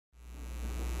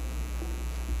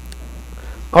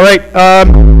All right,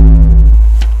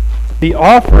 the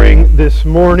offering this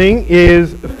morning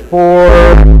is for,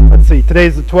 let's see,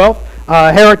 today's the 12th,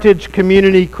 Heritage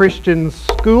Community Christian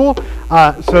School.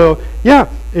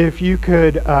 If you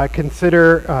could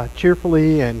consider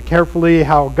cheerfully and carefully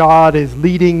how God is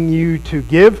leading you to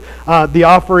give. The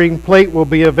offering plate will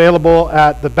be available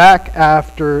at the back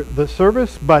after the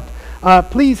service, but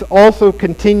please also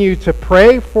continue to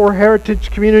pray for Heritage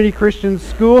Community Christian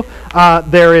School.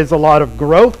 There is a lot of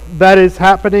growth that is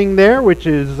happening there, which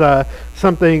is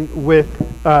something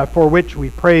for which we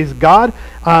praise God.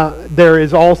 There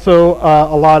is also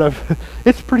a lot of,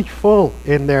 it's pretty full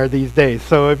in there these days.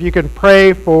 So if you can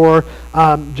pray for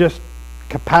just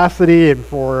capacity and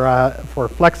for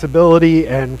flexibility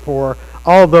and for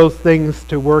all those things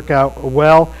to work out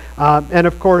well. And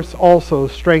of course also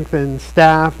strengthen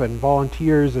staff and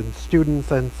volunteers and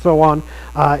students and so on.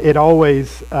 It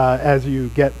always, as you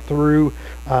get through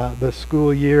the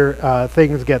school year,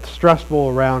 things get stressful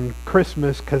around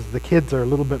Christmas because the kids are a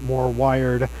little bit more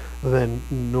wired than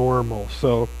normal.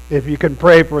 So if you can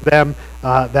pray for them,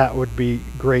 that would be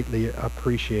greatly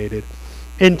appreciated.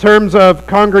 In terms of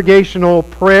congregational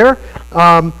prayer,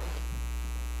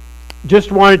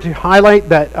 just wanted to highlight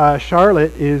that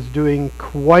Charlotte is doing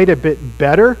quite a bit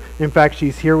better. In fact,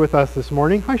 she's here with us this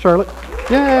morning. Hi, Charlotte.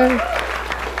 Yay!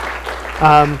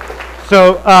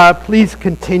 Please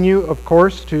continue, of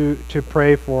course, to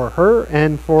pray for her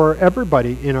and for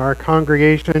everybody in our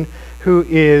congregation who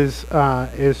is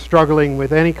struggling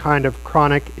with any kind of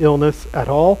chronic illness at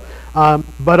all.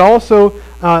 But also,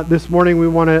 this morning we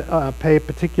want to pay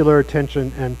particular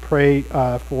attention and pray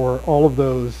for all of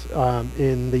those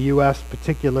in the U.S.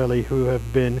 particularly who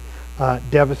have been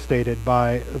devastated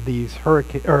by these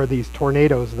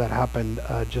tornadoes that happened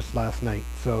just last night.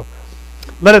 So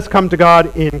let us come to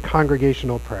God in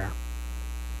congregational prayer.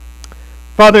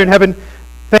 Father in heaven,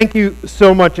 thank you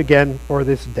so much again for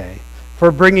this day,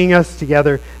 for bringing us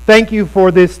together. Thank you for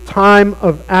this time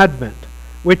of Advent,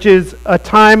 which is a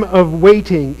time of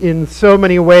waiting in so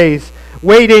many ways,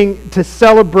 waiting to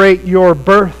celebrate your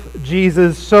birth,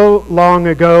 Jesus, so long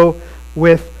ago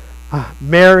with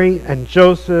Mary and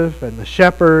Joseph and the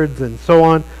shepherds and so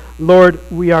on. Lord,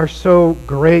 we are so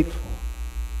grateful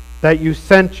that you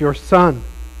sent your Son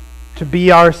to be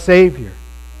our Savior,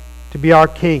 to be our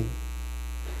King,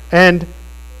 and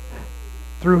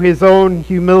through his own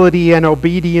humility and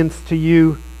obedience to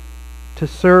you, to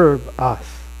serve us.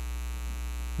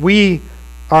 We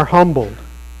are humbled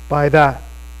by that,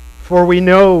 for we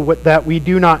know that we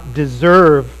do not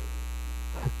deserve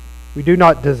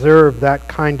that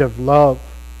kind of love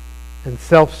and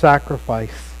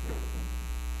self-sacrifice.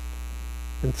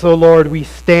 And so, Lord, we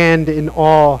stand in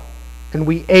awe and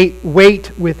we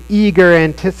wait with eager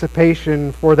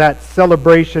anticipation for that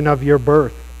celebration of your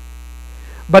birth.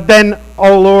 But then,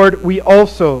 oh Lord, we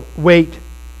also wait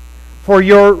for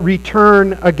your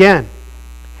return again.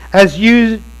 As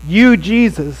you,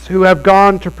 Jesus, who have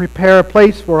gone to prepare a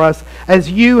place for us,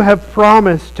 as you have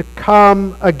promised to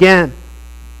come again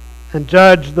and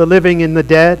judge the living and the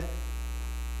dead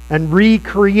and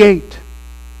recreate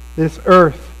this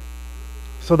earth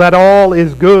so that all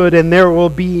is good and there will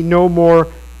be no more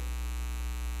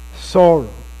sorrow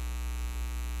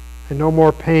and no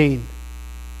more pain.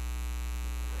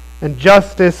 And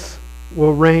justice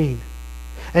will reign.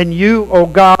 And you, O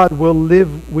God, will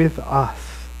live with us.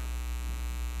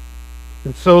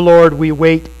 And so, Lord, we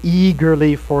wait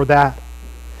eagerly for that,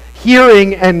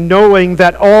 hearing and knowing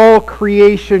that all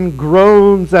creation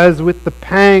groans as with the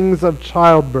pangs of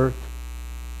childbirth.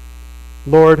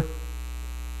 Lord,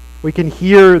 we can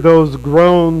hear those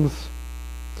groans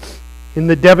in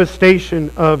the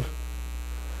devastation of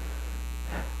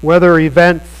weather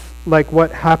events like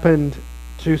what happened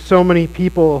to so many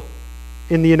people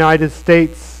in the United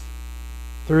States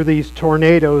through these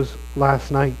tornadoes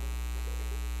last night.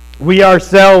 We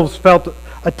ourselves felt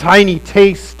a tiny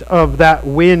taste of that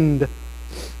wind.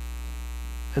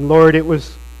 And Lord, it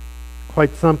was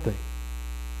quite something.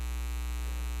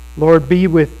 Lord, be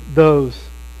with those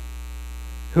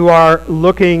who are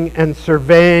looking and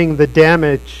surveying the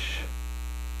damage,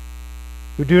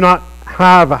 who do not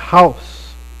have a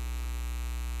house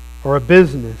or a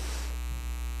business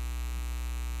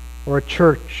or a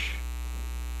church.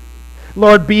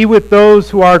 Lord, be with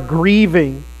those who are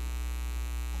grieving,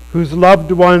 whose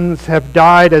loved ones have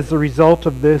died as a result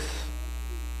of this.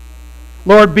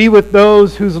 Lord, be with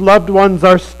those whose loved ones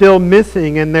are still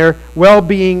missing and their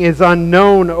well-being is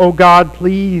unknown. Oh God,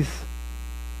 please,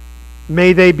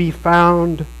 may they be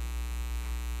found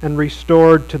and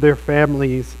restored to their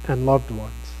families and loved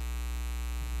ones.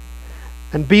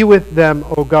 And be with them,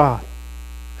 O God,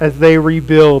 as they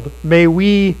rebuild. May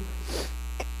we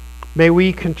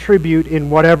contribute in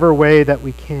whatever way that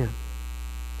we can.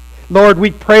 Lord,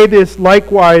 we pray this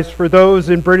likewise for those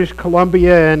in British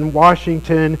Columbia and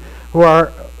Washington who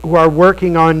are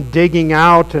working on digging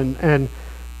out and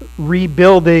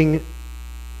rebuilding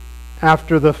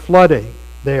after the flooding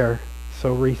there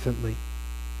so recently.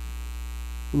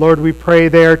 Lord, we pray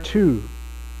there too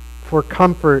for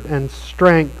comfort and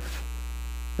strength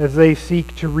as they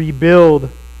seek to rebuild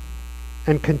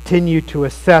and continue to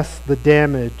assess the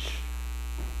damage.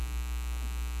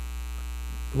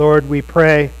 Lord, we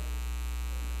pray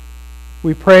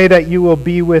that you will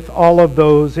be with all of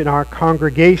those in our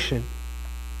congregation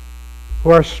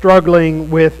who are struggling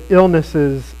with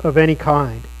illnesses of any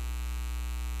kind.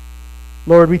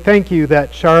 Lord, we thank you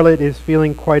that Charlotte is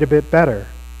feeling quite a bit better.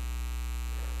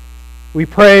 We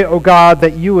pray, O God,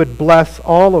 that you would bless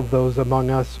all of those among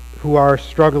us who are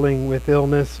struggling with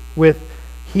illness, with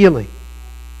healing.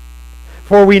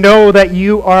 For we know that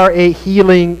you are a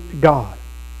healing God.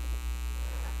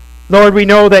 Lord, we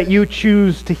know that you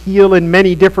choose to heal in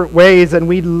many different ways, and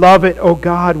we love it, O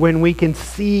God, when we can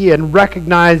see and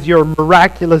recognize your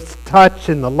miraculous touch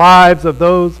in the lives of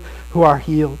those who are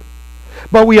healed.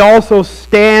 But we also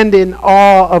stand in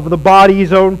awe of the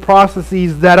body's own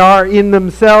processes that are in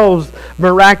themselves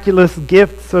miraculous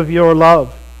gifts of your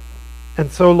love.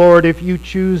 And so, Lord, if you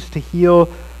choose to heal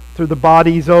through the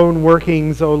body's own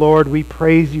workings, O Lord, we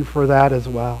praise you for that as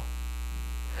well.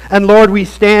 And Lord, we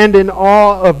stand in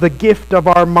awe of the gift of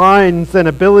our minds and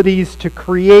abilities to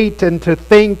create and to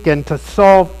think and to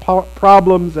solve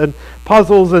problems and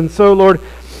puzzles. And so, Lord,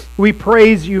 we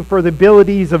praise you for the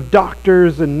abilities of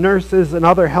doctors and nurses and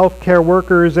other healthcare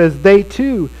workers as they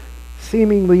too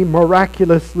seemingly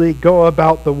miraculously go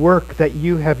about the work that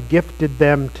you have gifted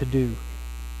them to do.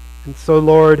 And so,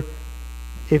 Lord,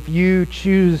 if you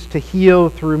choose to heal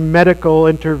through medical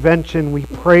intervention, we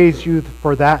praise you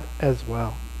for that as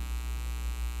well.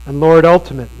 And Lord,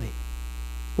 ultimately,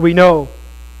 we know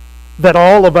that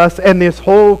all of us and this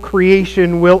whole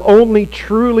creation will only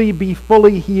truly be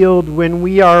fully healed when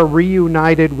we are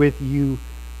reunited with you,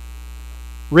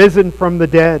 risen from the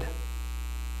dead,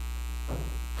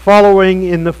 following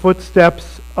in the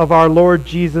footsteps of our Lord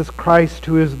Jesus Christ,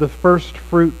 who is the first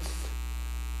fruits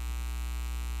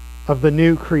of the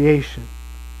new creation.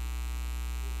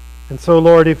 And so,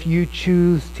 Lord, if you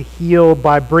choose to heal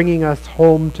by bringing us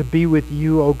home to be with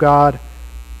you, O God,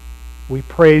 we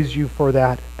praise you for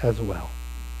that as well.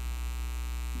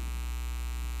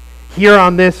 Here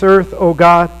on this earth, O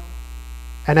God,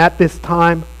 and at this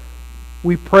time,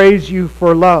 we praise you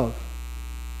for love.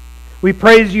 We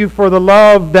praise you for the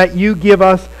love that you give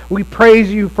us. We praise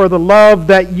you for the love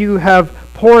that you have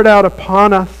poured out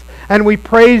upon us. And we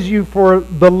praise you for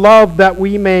the love that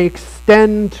we may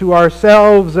extend to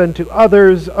ourselves and to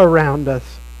others around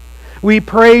us. We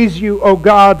praise you, O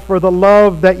God, for the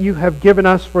love that you have given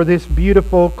us for this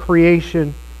beautiful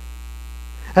creation.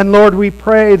 And Lord, we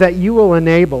pray that you will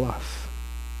enable us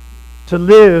to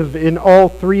live in all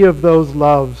three of those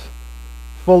loves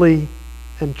fully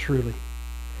and truly.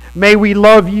 May we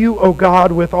love you, O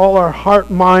God, with all our heart,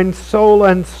 mind, soul,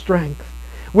 and strength.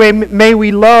 May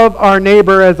we love our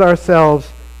neighbor as ourselves,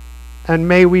 and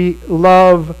may we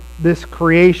love this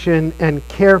creation and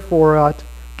care for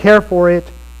it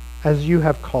as you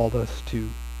have called us to.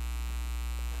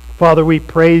 Father, we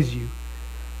praise you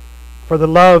for the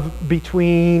love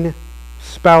between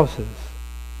spouses.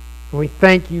 And we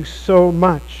thank you so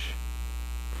much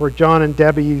for John and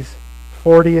Debbie's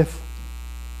 40th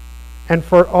and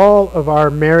for all of our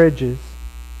marriages.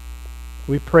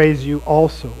 We praise you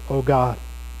also, O God,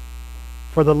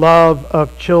 for the love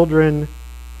of children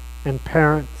and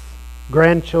parents,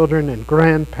 grandchildren and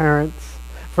grandparents,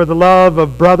 for the love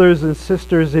of brothers and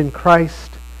sisters in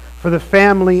Christ, for the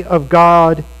family of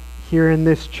God here in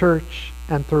this church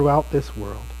and throughout this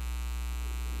world.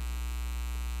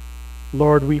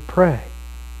 Lord, we pray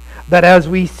that as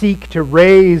we seek to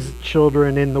raise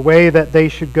children in the way that they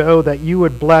should go, that you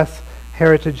would bless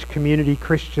Heritage Community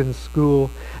Christian School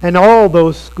and all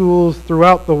those schools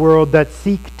throughout the world that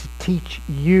seek to teach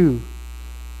you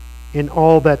in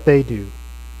all that they do.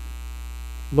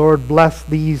 Lord, bless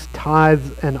these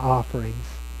tithes and offerings.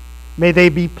 May they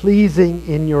be pleasing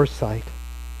in your sight.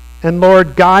 And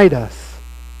Lord, guide us,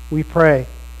 we pray,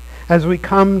 as we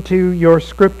come to your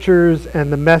scriptures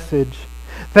and the message.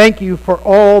 Thank you for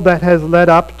all that has led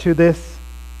up to this,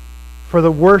 for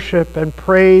the worship and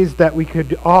praise that we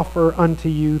could offer unto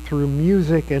you through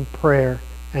music and prayer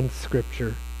and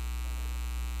scripture.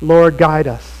 Lord, guide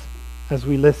us as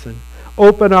we listen.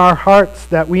 Open our hearts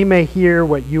that we may hear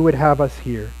what you would have us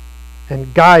hear,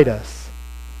 and guide us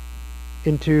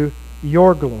into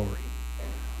your glory.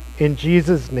 In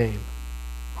Jesus' name,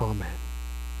 amen.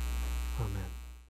 Amen.